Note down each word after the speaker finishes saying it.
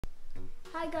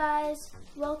Hi guys,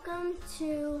 welcome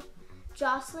to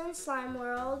Joslynn Slime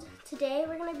World. Today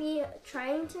we're going to be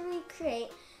trying to recreate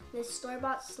this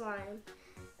store-bought slime.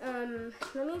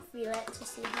 Let me feel it to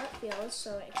see how it feels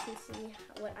so I can see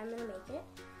what I'm going to make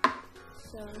it.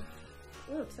 So,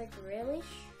 ooh, it's like really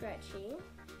stretchy.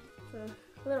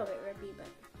 A little bit rippy, but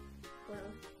well,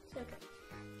 it's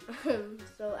okay.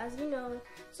 So as you know,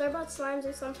 store-bought slimes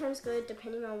are sometimes good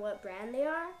depending on what brand they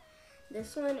are.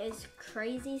 This one is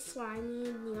crazy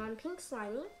slimy, neon pink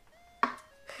slimy.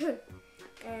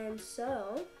 And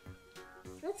so,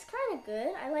 it's kind of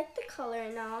good. I like the color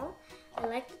and all. I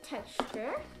like the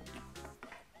texture.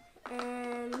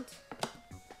 And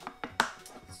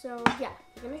so, yeah,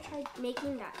 we're going to try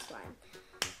making that slime.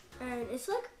 And it's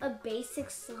like a basic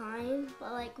slime,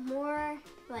 but like more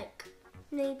like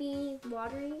maybe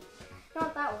watery.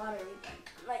 Not that watery,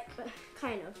 but like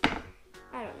kind of.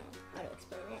 I don't know how to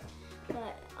explain it.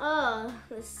 But, oh,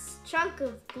 this chunk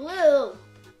of glue.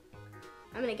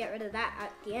 I'm gonna get rid of that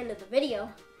at the end of the video.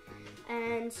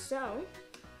 And so,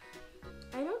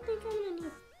 I don't think I'm gonna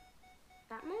need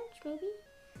that much, maybe.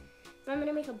 But I'm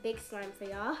gonna make a big slime for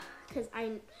y'all, because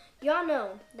y'all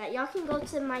know that y'all can go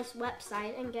to my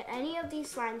website and get any of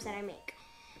these slimes that I make.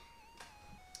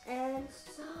 And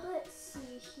so, let's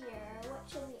see here, what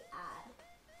should we add?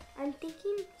 I'm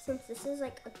thinking, since this is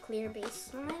like a clear base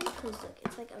slime, because look,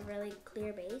 it's like a really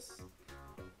clear base.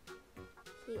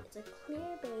 See, it's a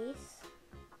clear base.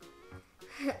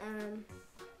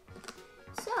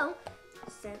 So,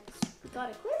 since we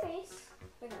got a clear base,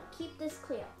 we're going to keep this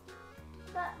clear.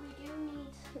 But we do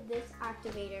need this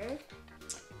activator,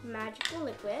 magical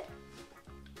liquid.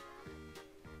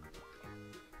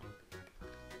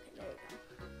 Okay, there we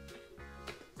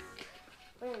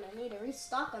go. We're going to need to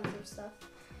restock on some stuff.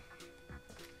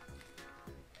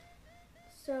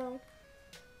 So,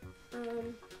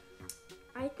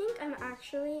 I think I'm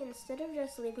actually, instead of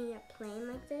just leaving it plain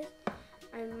like this,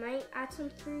 I might add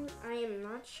some fruit. I am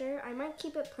not sure. I might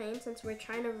keep it plain since we're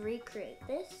trying to recreate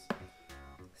this.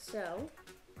 So,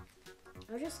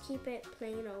 I'll just keep it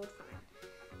plain old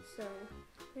fine. So,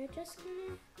 we're just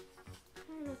gonna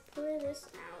kind of pour this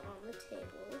out on the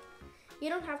table. You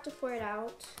don't have to pour it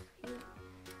out.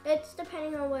 It's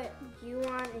depending on what you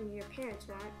want and your parents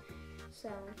want.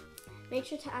 So, make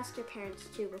sure to ask your parents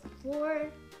too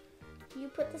before you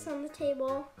put this on the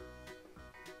table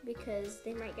because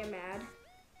they might get mad.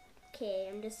 Okay,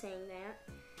 I'm just saying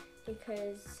that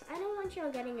because I don't want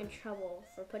y'all getting in trouble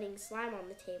for putting slime on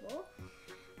the table.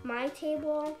 My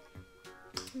table,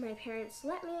 my parents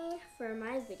let me for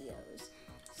my videos.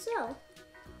 So,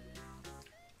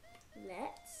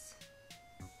 let's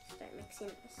start mixing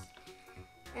this.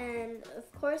 And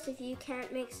of course, if you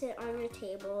can't mix it on your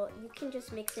table, you can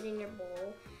just mix it in your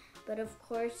bowl. But of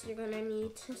course, you're gonna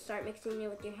need to start mixing it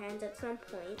with your hands at some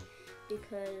point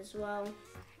because, well,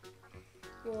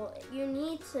 you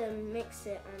need to mix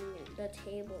it on the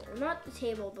table. Not the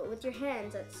table, but with your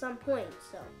hands at some point.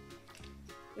 So,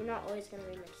 you're not always gonna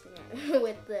be mixing it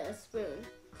with the spoon.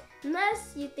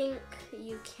 Unless you think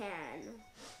you can.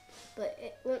 But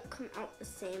it won't come out the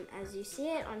same as you see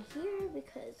it on here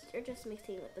because you're just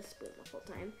mixing with the spoon the whole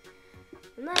time.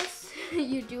 Unless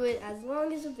you do it as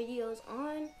long as the video's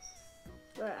on,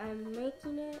 but I'm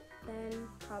making it, then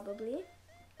probably.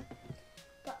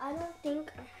 But I don't think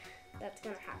that's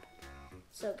gonna happen.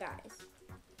 So guys,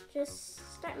 just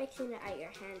start mixing it at your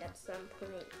hand at some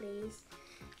point, please.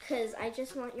 Because I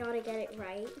just want y'all to get it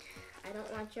right. I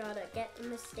don't want y'all to get the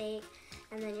mistake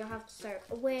and then you'll have to start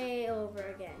way over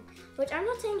again. Which I'm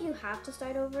not saying you have to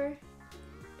start over,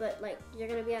 but like you're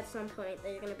gonna be at some point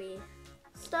that you're gonna be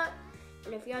stuck.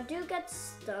 And if y'all do get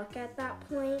stuck at that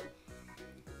point,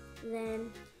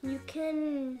 then you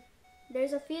can,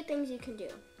 there's a few things you can do.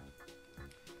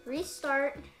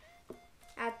 Restart,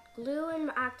 add glue and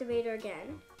activator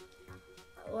again,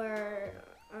 or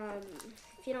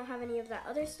if you don't have any of that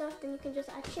other stuff, then you can just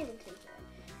add shaving cream to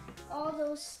it. All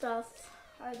those stuff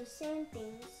are the same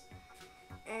things,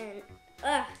 and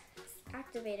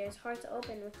activator is hard to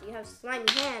open if you have slimy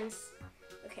hands.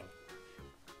 Okay,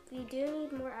 if you do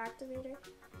need more activator,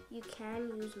 you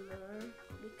can use more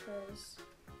because,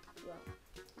 well,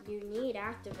 you need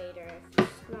activator if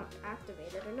it's not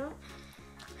activated or not.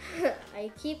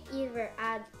 I keep either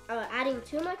adding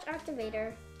too much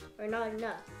activator or not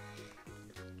enough.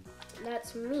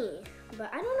 That's me,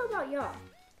 but I don't know about y'all.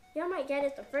 Y'all might get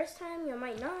it the first time, y'all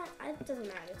might not. It doesn't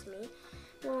matter to me.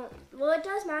 Well, it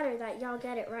does matter that y'all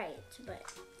get it right, but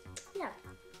yeah.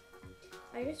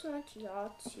 I just want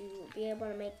y'all to be able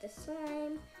to make the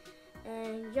slime,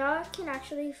 and y'all can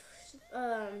actually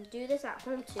do this at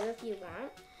home too if you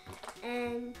want.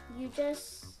 And you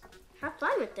just have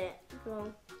fun with it.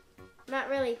 Well, not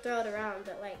really throw it around,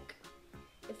 but like,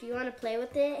 if you want to play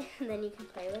with it, then you can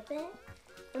play with it.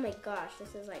 Oh my gosh,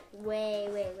 this is like way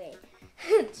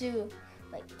too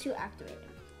activated.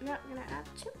 I'm not gonna add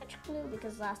too much glue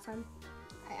because last time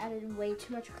I added way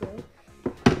too much glue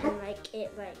and like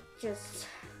it like just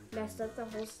messed up the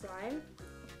whole slime.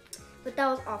 But that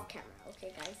was off camera,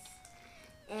 okay guys?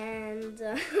 And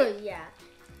yeah,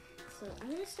 so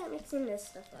I'm gonna start mixing this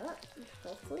stuff up.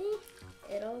 Hopefully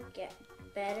it'll get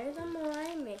better the more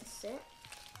I mix it.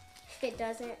 If it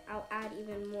doesn't, I'll add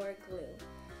even more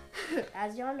glue.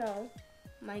 As y'all know,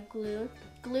 my glue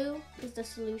is the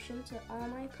solution to all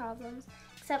my problems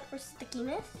except for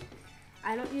stickiness.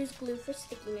 I don't use glue for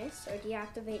stickiness or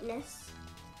deactivateness.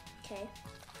 Okay,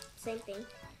 same thing.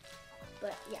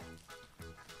 But yeah,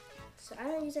 so I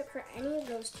don't use it for any of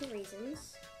those two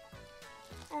reasons.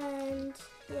 And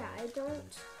yeah, I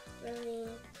don't really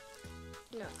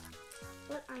know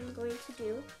what I'm going to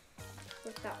do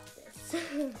without this.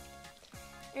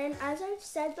 And as I've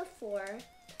said before,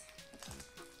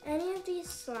 any of these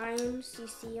slimes you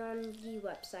see on the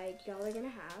website, y'all are gonna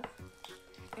have.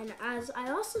 And as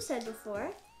I also said before,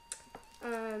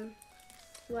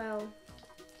 well,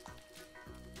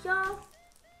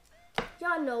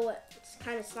 y'all know what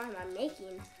kind of slime I'm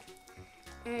making.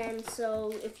 And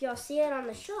so if y'all see it on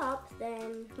the shop,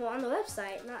 then, well, on the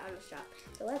website, not on the shop,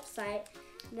 the website,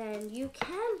 then you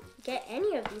can get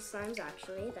any of these slimes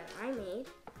actually that I made.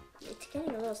 It's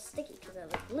getting a little sticky because of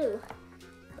the glue,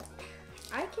 but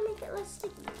I can make it less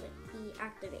sticky with the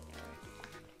activator.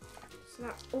 It's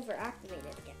not over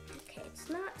activated again. Okay, it's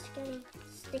not getting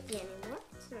sticky anymore.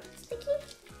 It's not sticky.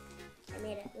 I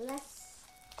made it less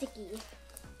sticky.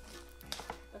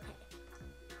 Okay,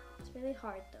 it's really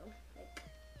hard though. Like,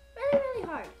 really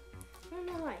hard. I don't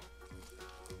know why.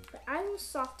 But I will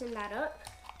soften that up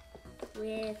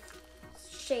with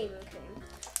shaving cream.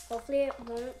 Hopefully it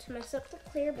won't mess up the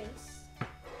clear base,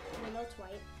 even though it's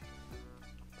white.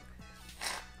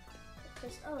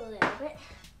 Just a little bit.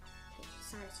 It's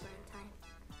satisfying time.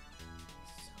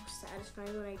 It's so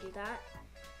satisfying when I do that.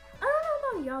 I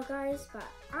don't know about y'all guys, but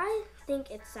I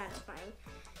think it's satisfying.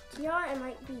 To y'all, it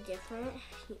might be different.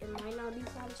 It might not be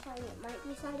satisfying. It might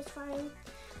be satisfying.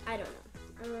 I don't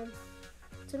know.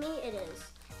 To me, it is.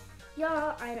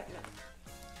 Y'all, I don't know.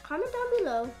 Comment down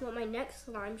below what my next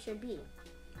slime should be.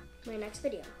 My next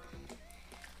video.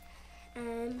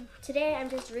 And today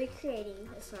I'm just recreating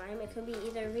a slime. It could be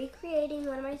either recreating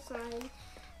one of my slimes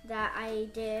that I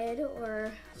did,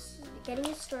 or getting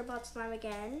a store-bought slime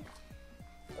again,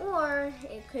 or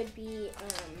it could be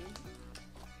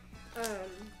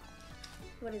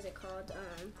what is it called?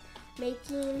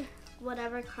 Making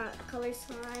whatever color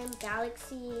slime,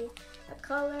 galaxy, a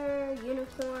color,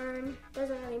 unicorn,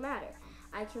 doesn't really matter.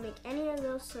 I can make any of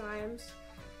those slimes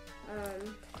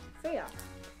for y'all.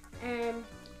 And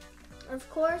of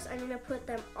course, I'm gonna put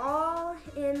them all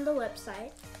in the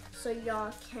website so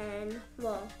y'all can,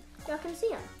 well, y'all can see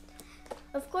them.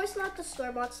 Of course, not the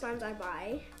store-bought slimes I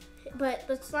buy, but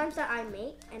the slimes that I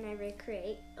make and I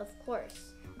recreate, of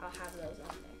course, I'll have those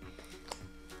on there.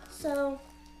 So,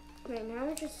 right now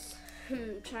we're just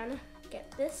trying to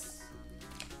get this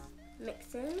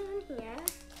mixing on here.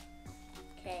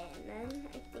 Okay, and then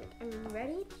I think I'm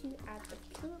ready to add the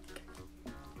pink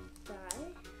dye.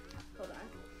 Hold on.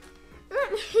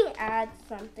 Let me add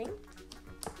something.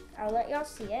 I'll let y'all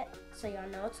see it so y'all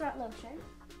know it's not lotion.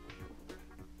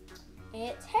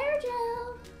 It's hair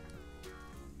gel.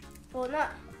 Well,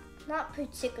 not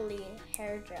particularly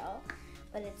hair gel,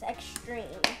 but it's extreme.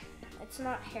 It's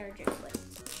not hair gel, but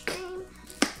it's extreme.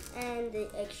 And the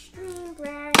extreme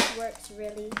brand works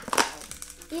really well.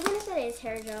 Even if it is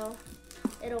hair gel,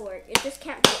 it'll work. It just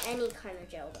can't be any kind of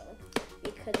gel though,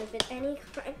 because if it's any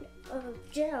kind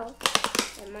of gel,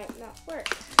 it might not work.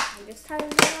 I'm just telling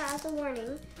you that as a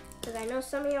warning, because I know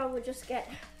some of y'all would just get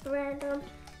random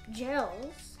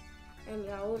gels, and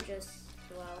y'all will just,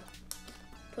 well,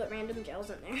 put random gels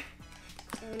in there.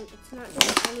 And it's not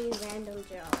just any random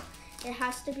gel. It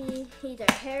has to be either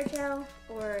hair gel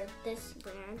or this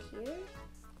brand here,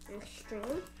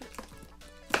 Extreme.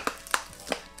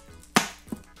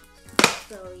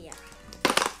 So yeah.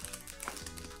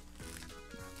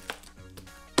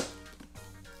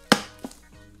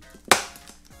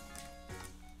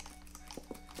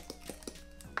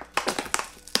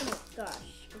 Oh gosh,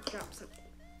 I dropped something.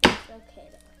 It's okay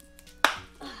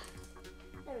though.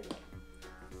 There we go.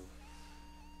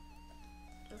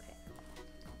 Okay.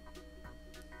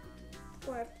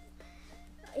 Or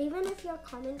even if y'all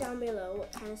comment down below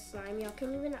what kind of slime, y'all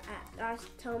can even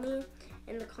tell me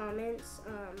in the comments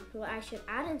what I should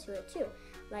add into it too.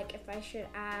 like if I should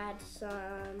add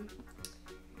some,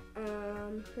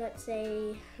 let's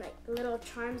say like little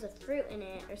charms of fruit in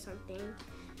it or something,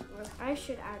 or if I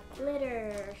should add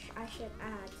glitter, I should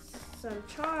add some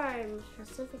charms,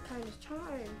 specific kind of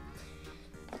charm,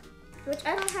 which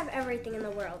I don't have everything in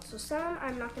the world, so some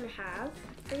I'm not gonna have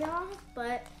for y'all,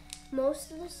 but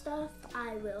most of the stuff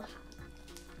I will have.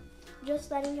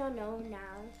 Just letting y'all know now.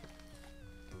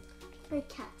 My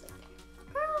cat's up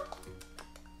there. Oh,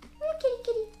 yeah, kitty,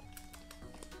 kitty.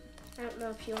 I don't know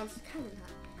if she wants to come or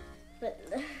not, but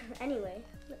anyway,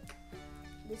 look.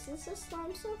 This is the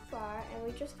slime so far, and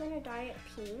we're just gonna dye it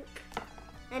pink.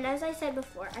 And as I said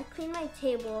before, I clean my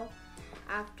table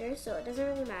after, so it doesn't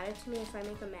really matter to me if I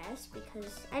make a mess,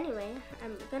 because anyway,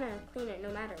 I'm gonna clean it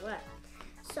no matter what.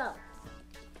 So,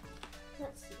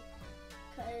 let's see,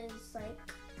 because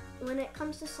like, when it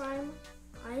comes to slime,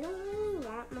 I don't really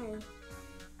want my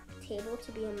table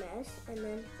to be a mess, and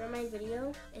then for my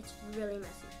video, it's really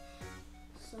messy.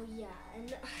 So yeah,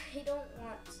 and I don't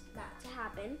want that to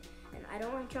happen, and I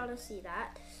don't want y'all to see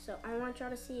that. So I want y'all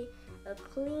to see a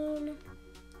clean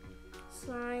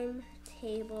slime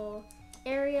table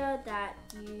area that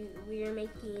we're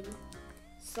making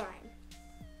slime.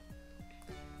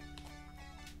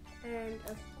 And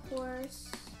of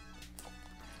course,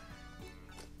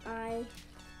 I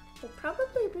will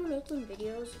probably be making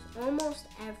videos almost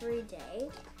every day,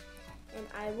 and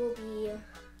I will be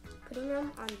putting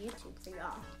them on YouTube for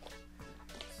y'all.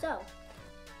 So,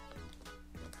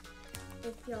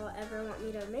 if y'all ever want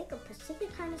me to make a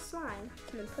specific kind of slime,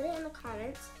 then put it in the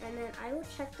comments, and then I will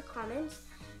check the comments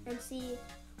and see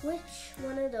which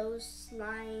one of those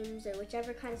slimes, or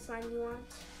whichever kind of slime you want,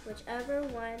 whichever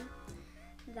one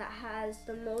that has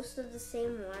the most of the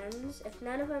same ones. If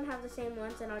none of them have the same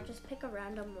ones, then I'll just pick a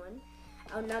random one.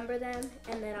 I'll number them,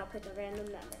 and then I'll pick a random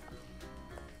number.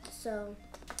 So,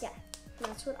 yeah,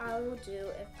 that's what I will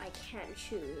do if I can't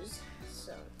choose.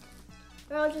 So,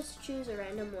 or I'll just choose a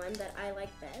random one that I like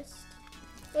best.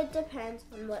 It depends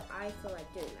on what I feel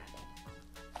like doing that day.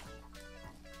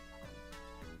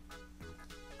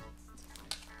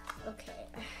 Okay,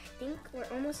 I think we're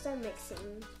almost done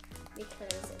mixing,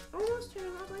 because it's almost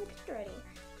turning out like pink already.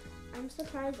 I'm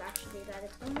surprised actually that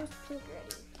it's almost pink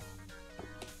already.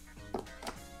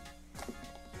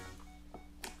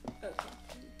 Okay,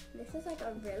 this is like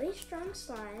a really strong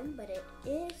slime, but it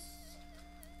is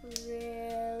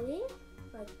really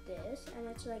like this, and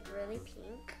it's like really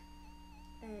pink,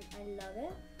 and I love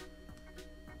it.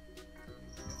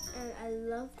 And I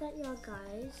love that y'all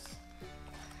guys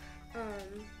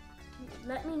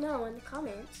let me know in the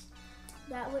comments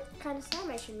that what kind of slime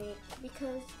I should make,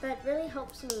 because that really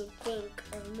helps me think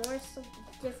of more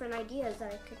different ideas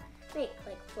that I could make,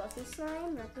 like fluffy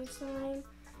slime, regular slime,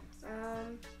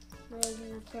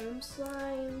 maybe foam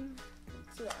slime,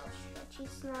 let's see what else, stretchy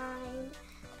slime,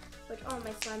 which all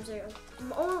my slimes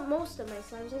are, most of my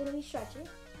slimes are going to be stretchy.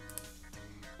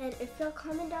 And if y'all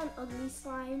comment down ugly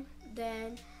slime,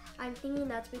 then I'm thinking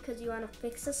that's because you want to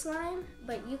fix the slime,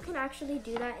 but you can actually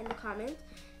do that in the comments,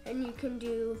 and you can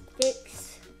do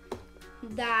fix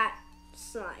that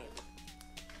slime.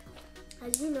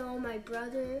 As you know, my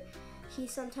brother, he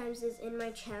sometimes is in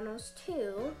my channels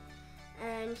too,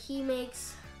 and he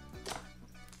makes,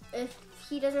 if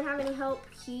he doesn't have any help,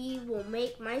 he will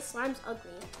make my slimes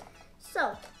ugly.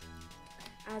 So,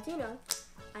 as you know,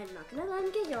 I'm not gonna let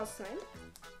him get y'all slime,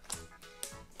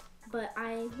 but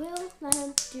I will let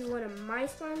him do one of my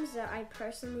slimes that I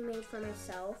personally made for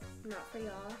myself, not for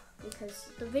y'all, because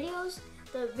the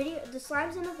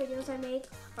slimes in the videos I make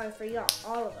are for y'all,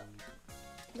 all of them.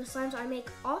 The slimes I make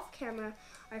off camera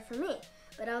are for me,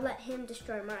 but I'll let him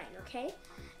destroy mine, okay?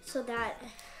 So that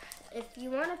if you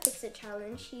want to fix it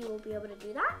challenge, he will be able to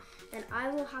do that, and I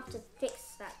will have to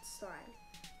fix that slime.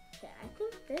 Okay, I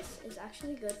think this is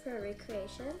actually good for a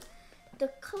recreation. The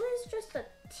color is just a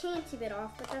teensy bit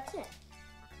off, but that's it.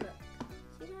 Look,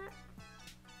 see that?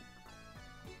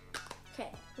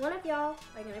 Okay, one of y'all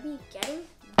are gonna be getting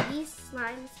these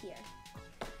slimes here.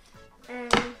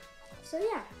 And so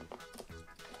yeah,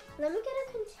 let me get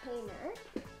a container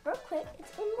real quick.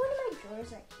 It's in one of my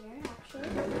drawers right here, actually.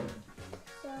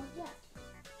 So yeah,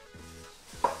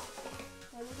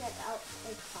 let me get out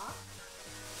a top.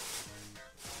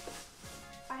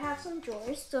 I have some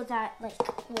drawers so that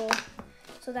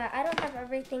so that I don't have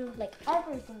everything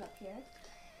up here,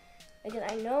 because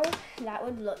I know that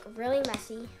would look really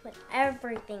messy with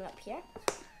everything up here.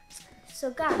 So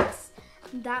guys,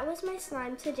 that was my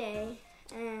slime today,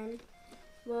 and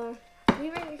well,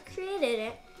 we recreated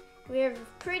it. We're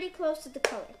pretty close to the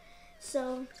color.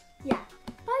 So yeah,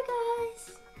 bye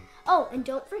guys. Oh, and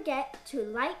don't forget to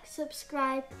like,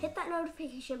 subscribe, hit that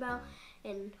notification bell,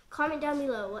 and comment down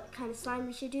below what kind of slime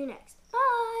we should do next. Bye!